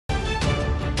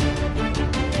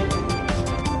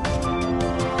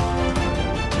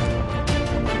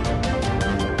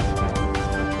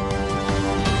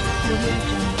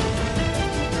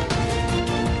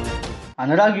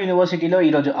అనురాగ్ యూనివర్సిటీలో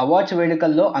ఈరోజు అవార్డ్స్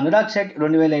వేడుకల్లో అనురాగ్ సెట్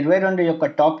 2022 యొక్క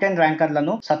టాప్ 10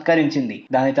 ర్యాంకర్లను సత్కరించింది.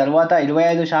 దాని తర్వాత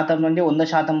 25% నుండి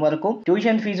 100% వరకు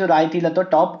ట్యూషన్ ఫీజు రాయితీలతో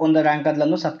టాప్ 100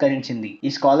 ర్యాంకర్లను సత్కరించింది.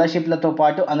 ఈ స్కాలర్షిప్లతో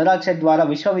పాటు అనురాగ్ సెట్ ద్వారా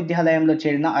విశ్వవిద్యాలయంలో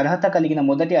చేరిన అర్హత కలిగిన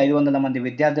మొదటి 500 మంది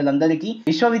విద్యార్థులందరికీ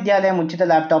విశ్వవిద్యాలయం ఉచిత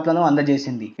ల్యాప్టాప్లను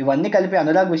అందజేసింది. ఇవన్నీ కలిపి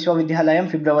అనురాగ్ విశ్వవిద్యాలయం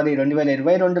ఫిబ్రవరి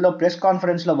 2022లో ప్రెస్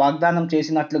కాన్ఫరెన్స్ లో వాగ్దానం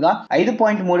చేసినట్లుగా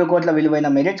 5.3 కోట్ల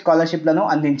విలువైన మెరిట్ స్కాలర్షిప్లను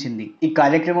అందించింది. ఈ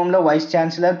కార్యక్రమంలో vice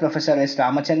chancellor professor S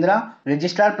Ramachandra,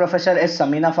 registrar professor S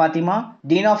Sameena Fatima,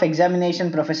 dean of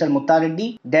examination professor Mutha Reddy,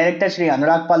 director Shri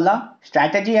Anurag Palla,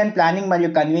 strategy and planning మరియు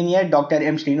కన్వీనియర్ డాక్టర్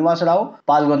ఎం శ్రీనివాసరావు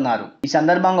పాల్గొన్నారు. ఈ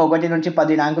సందర్భంగా 1 నుంచి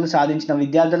 10 ర్యాంకులు సాధించిన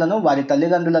విద్యార్థులను వారి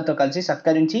తల్లిదండ్రులతో కలిసి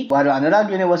సత్కరించి వారు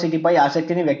అనురాగ్ యూనివర్సిటీపై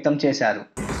ఆసక్తిని వ్యక్తం చేశారు.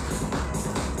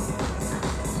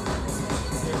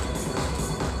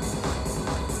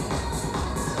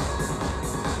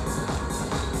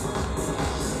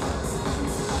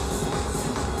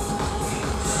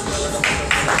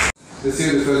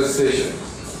 Receive the felicitation.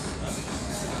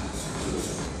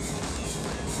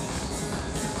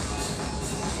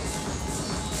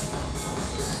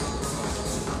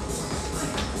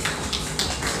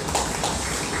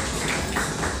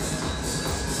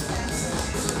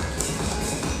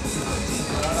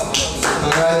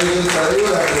 Congratulations, Sariu.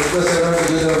 I request everyone to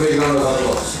give them a big round of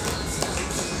applause.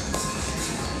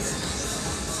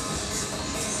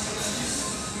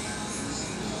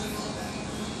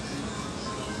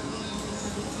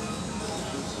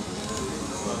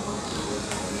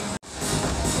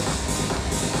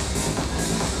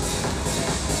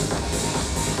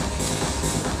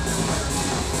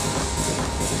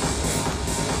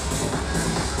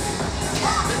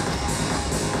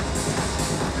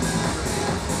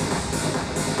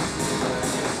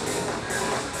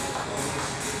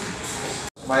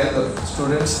 My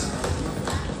students,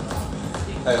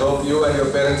 I hope you and your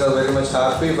parents are very much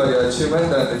happy for your achievement,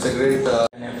 and it's a great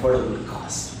an affordable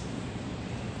cost.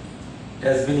 It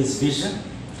has been his vision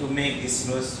to make this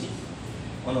university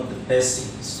one of the best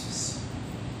universities.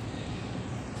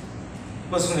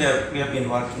 Personally, we have been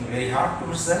working very hard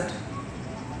towards that,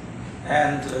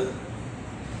 and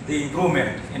the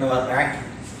improvement in our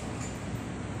ranking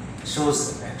shows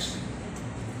that actually.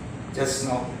 Just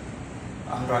now,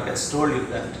 Anurag has told you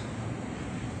that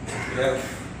we have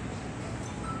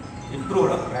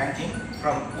improved our ranking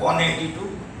from 180 to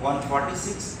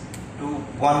 146 to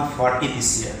 140 this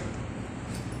year.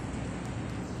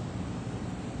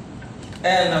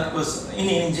 And of course, in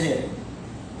engineering,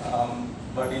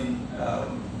 but in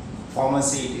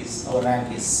pharmacy, our rank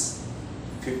is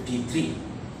 53.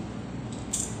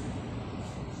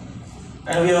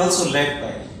 And we are also led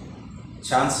by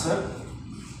Chancellor,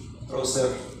 Professor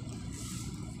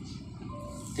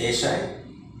Desai,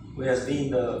 who has been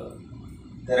the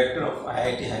director of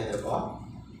IIT Hyderabad,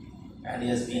 and he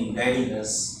has been guiding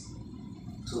us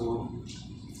to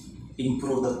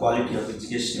improve the quality of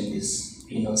education in this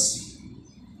university.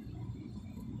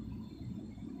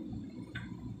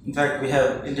 In fact, we have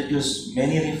introduced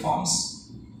many reforms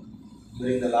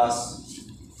during the last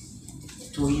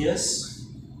 2 years.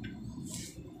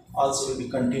 Also, we will be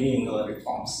continuing our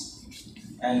reforms,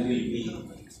 and we will be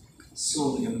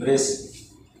soon embracing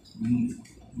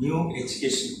new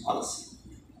education policy,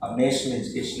 our national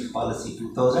education policy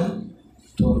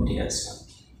 2020 as well.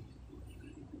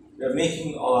 We are making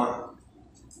our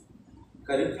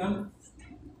curriculum,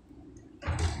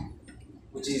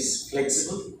 which is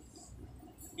flexible,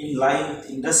 in line with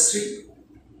industry,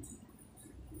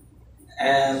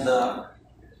 and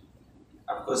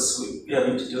of course we have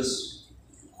introduced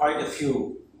quite a few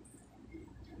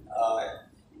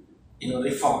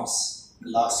reforms in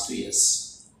the last 2 years.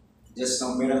 Just now,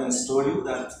 Madam has told you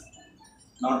that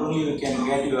not only you can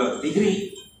get your degree,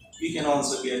 you can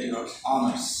also get your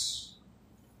honors.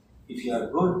 If you are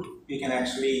good, you can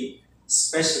actually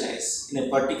specialize in a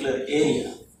particular area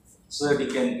so that you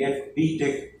can get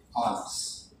B.Tech honors.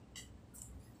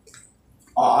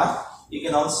 Or you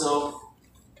can also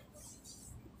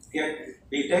get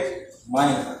B.Tech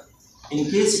minor in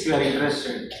case if you are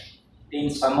interested in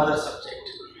some other subject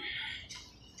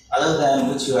other than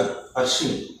which you are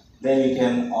pursuing. Then you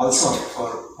can also opt for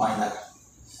minor.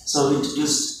 So we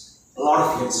introduced a lot of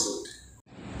flexibility.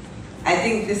 I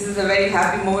think this is a very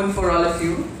happy moment for all of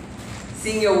you,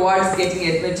 seeing your wards getting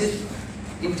admitted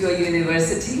into a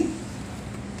university,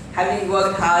 having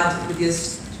worked hard with your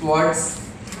wards,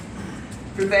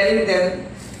 preparing them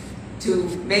to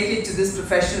make it to this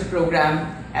professional program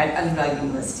at Anurag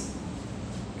University.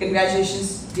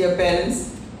 Congratulations, dear parents.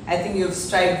 I think you've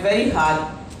strived very hard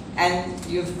and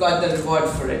you've got the reward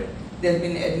for it. They've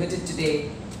been admitted today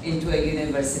into a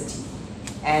university.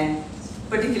 And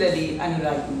particularly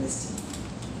Anurag University.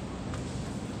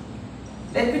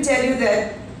 Let me tell you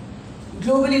that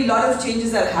globally a lot of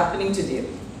changes are happening today.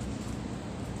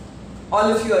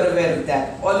 All of you are aware of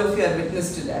that. All of you are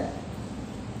witness to that.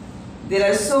 There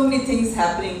are so many things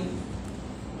happening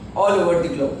all over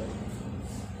the globe.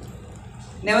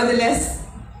 Nevertheless,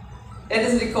 let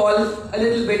us recall a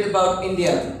little bit about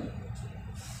India.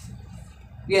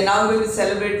 We are now going to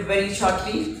celebrate very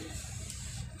shortly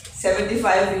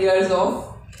 75 years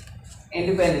of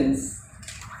independence.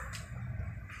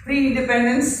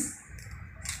 Pre-independence,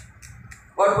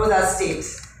 what was our state?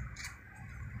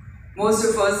 Most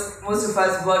of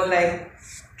us worked like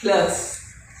clerks.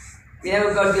 We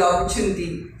never got the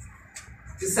opportunity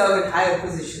to serve in higher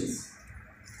positions.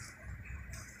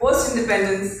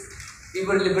 Post-independence, we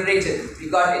were liberated. We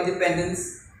got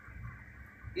independence.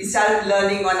 We started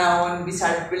learning on our own. We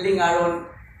started building our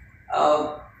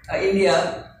own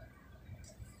India.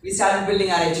 We started building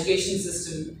our education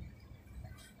system.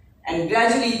 And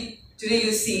gradually, today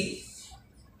you see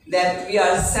that we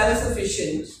are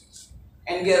self-sufficient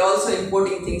and we are also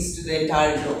importing things to the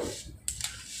entire globe.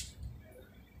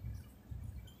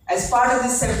 As part of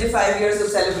this 75 years of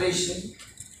celebration,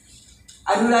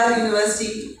 Anurag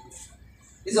University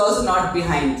is also not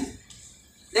behind.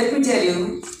 Let me tell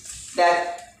you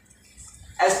that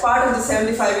as part of the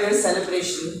 75 years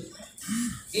celebration,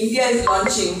 India is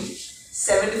launching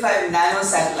 75 nano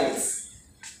satellites.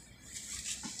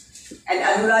 And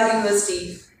Anurag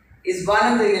University is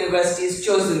one of the universities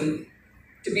chosen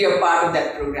to be a part of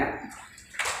that program.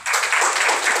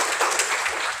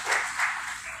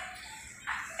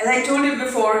 As I told you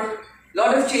before, a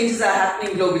lot of changes are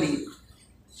happening globally.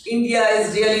 India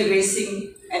is really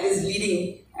racing and is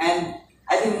leading, and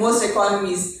I think most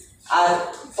economies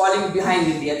are falling behind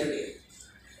India today.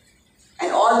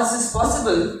 And all this is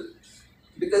possible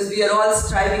because we are all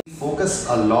striving. Focus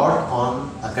a lot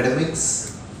on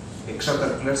academics,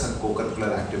 extracurriculars and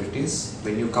co-curricular activities.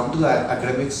 When you come to the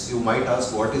academics, you might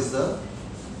ask what is the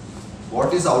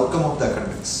outcome of the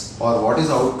academics, or what is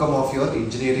the outcome of your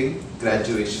engineering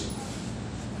graduation.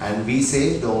 And we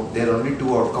say there are only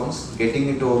two outcomes: getting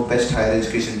into a best higher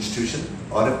education institution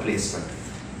or a placement.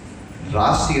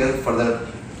 Last year, for the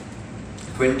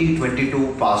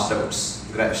 2022 passed outs,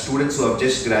 students who have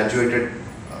just graduated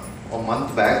a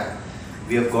month back,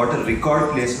 we have got a record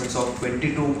placements of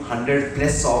 2200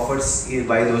 plus offers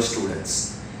by those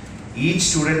students. Each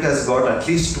student has got at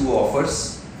least 2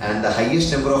 offers, and the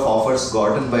highest number of offers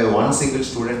gotten by one single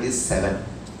student is 7.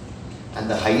 And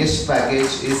the highest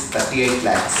package is 38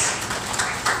 lakhs.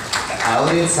 The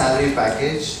average salary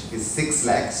package is 6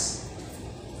 lakhs.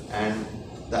 And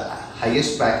the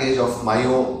highest package of my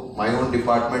own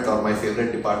department, or my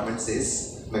favorite department,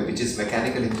 which is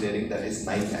mechanical engineering, that is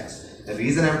 9 lakhs. The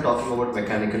reason I am talking about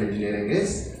mechanical engineering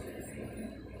is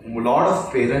a lot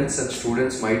of parents and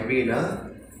students might be in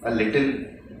a little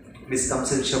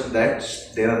misconception that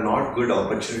there are not good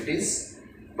opportunities,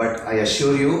 but I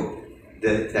assure you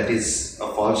that is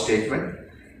a false statement.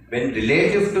 When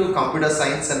relative to computer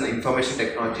science and information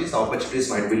technologies, opportunities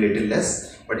might be little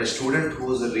less, but a student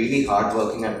who is really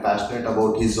hardworking and passionate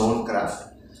about his own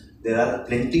craft, there are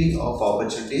plenty of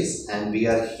opportunities, and we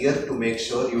are here to make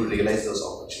sure you realize those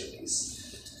opportunities.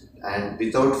 And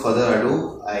without further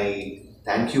ado, I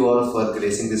thank you all for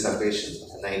gracing this occasion,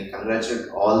 and I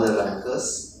congratulate all the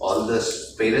rankers, all the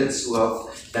parents who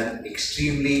have done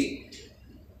extremely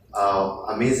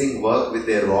amazing work with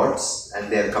their wards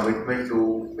and their commitment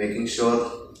to making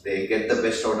sure they get the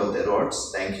best out of their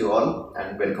wards. Thank you all,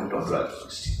 and welcome to Anurag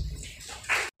University.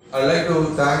 I'd like to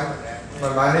thank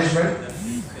my management,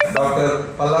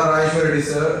 Dr. Palla Maheshwari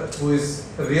sir, who is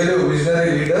really a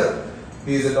visionary leader.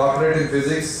 He is a doctorate in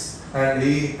physics, and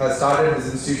he has started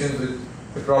this institution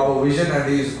with a proper vision, and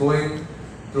he is going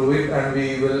through it, and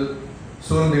we will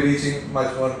soon be reaching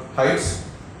much more heights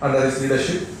under his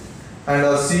leadership. And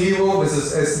our CEO,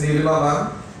 Mrs. S. Neelima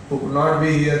ma'am, who could not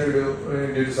be here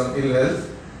due to some ill health.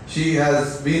 She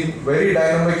has been very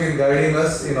dynamic in guiding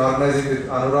us in organizing the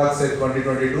Anurag Set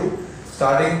 2022,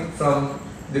 starting from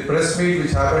the press meet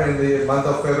which happened in the month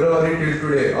of February till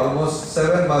today, almost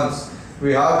 7 months.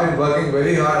 We have been working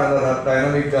very hard under her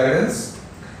dynamic guidance,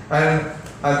 and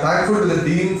I'm thankful to the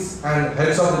deans and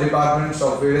heads of the departments,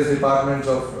 of various departments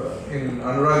in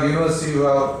Anurag University, who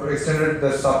have extended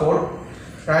their support,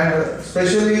 and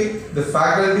especially the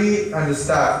faculty and the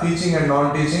staff, teaching and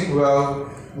non-teaching, who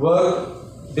have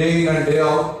worked day in and day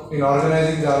out in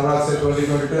organizing the Anurag Set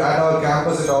 2022 at our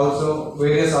campus and also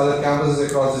various other campuses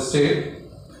across the state.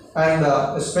 And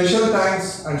special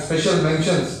thanks and special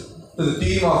mentions to to the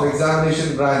team of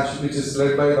examination branch, which is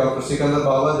led by Dr. Sikandar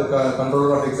Baba, the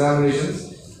controller of examinations,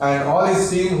 and all his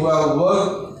team who have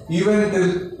worked even till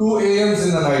 2 a.m.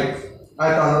 in the night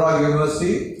at Anurag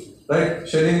University, right,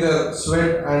 shedding their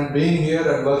sweat and being here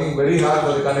and working very hard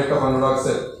for the connect of Anurag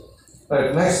sir. Right,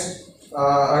 next,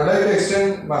 I'd like to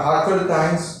extend my heartfelt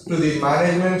thanks to the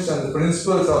managements and the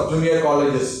principals of junior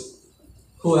colleges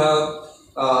who have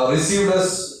received us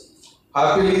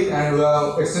happily and who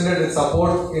have extended its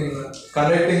support in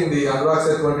conducting the Anurag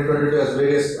Set 2022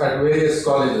 at various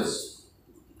colleges.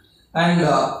 And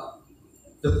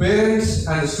the parents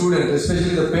and the students,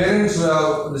 especially the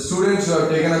students who have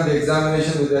taken up the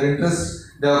examination with their interest,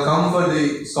 they have come for the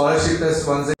scholarship test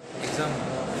once again. Exam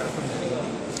జరగడం జరిగింది.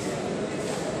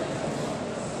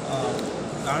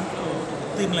 దాంట్లో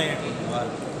ఉత్తీర్ణులైనటువంటి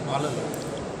వాళ్ళలో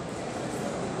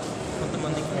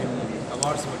కొంతమందికి మేము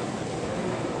awards ఇవ్వడం జరిగింది.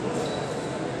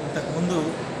 ఇంతకుముందు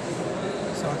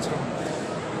సంవత్సరం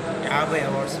 50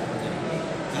 అవార్డ్స్ ఇవ్వడం జరిగింది.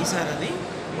 ఈసారి అది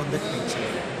 100కి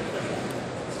పెంచారు.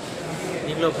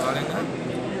 దీనిలో భాగంగా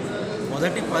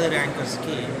మొదటి 10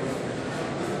 ర్యాంకర్స్కి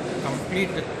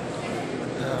కంప్లీట్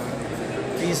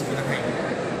ఫీజు మినహాయింపు,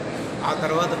 ఆ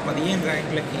తర్వాత 15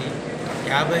 ర్యాంకులకి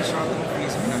 50%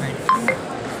 ఫీజు మినహాయింపు,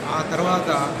 ఆ తర్వాత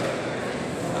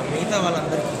మిగతా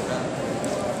వాళ్ళందరికీ కూడా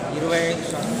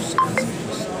 25%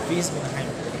 ఫీజు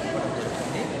మినహాయింపు ఇవ్వడం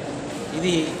జరుగుతుంది.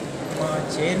 ఇది మా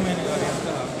చైర్మన్ గారి యొక్క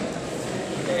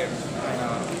అంటే ఆయన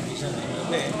విజన్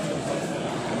ఏంటంటే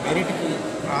మెరిట్కి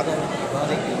ప్రాధాన్యత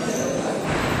ఇవ్వాలి,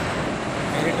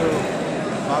 మెరిట్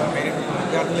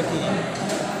విద్యార్థులకి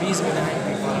ఫీజు మినహాయింపు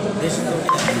ఇవ్వాలనే ఉద్దేశంతో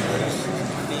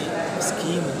ఇటువంటి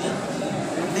స్కీమ్ ఇది.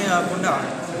 అంతేకాకుండా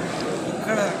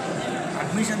ఇక్కడ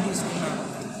అడ్మిషన్ తీసుకున్న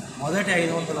మొదటి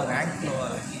 500 ర్యాంకుల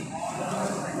వాళ్ళకి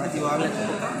ప్రతి వాళ్ళకి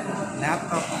ఒక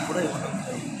ల్యాప్టాప్ కూడా ఇవ్వడం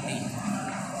జరుగుతుంది.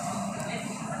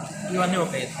 ఇవన్నీ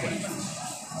ఒక ఎత్తు.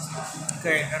 ఇంకా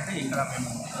ఏంటంటే ఇక్కడ మేము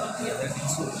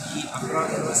తెలుసు ఈ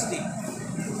అంతరాగ్ యూనివర్సిటీ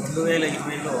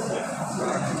 2020లో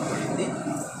ప్రారంభించబడింది.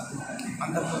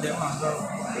 అంతకుముందేమో అంతరాగ్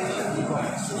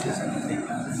అసోసియేషన్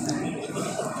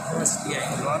యూనివర్సిటీ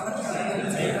అయిన తర్వాత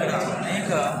ఇక్కడ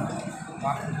అనేక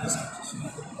మార్కెటింగ్ అసోసియేషన్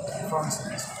రిఫార్మ్స్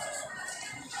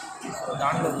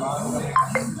దాంట్లో భాగంగా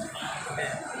అంటే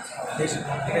ఉద్దేశం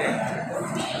అంటే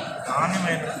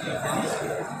నాణ్యమైన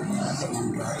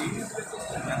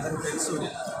అందరూ తెలుసు.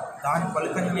 దాని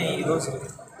ఫలితంగానే ఈరోజు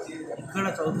ఇక్కడ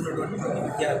చదువుతున్నటువంటి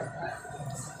విద్యార్థులు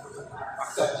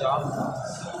అక్కడ జాబ్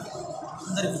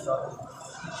అందరికీ జాబ్.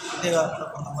 అంతేకాకుండా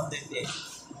కొంతమంది అయితే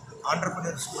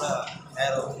ఆంటర్ప్రినర్స్ కూడా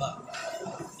తయారవుతున్నారు.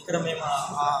 ఇక్కడ మేము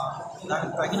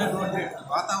దానికి తగినటువంటి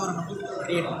వాతావరణం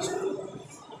క్రియేట్ చేస్తాం.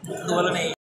 అందువల్లనే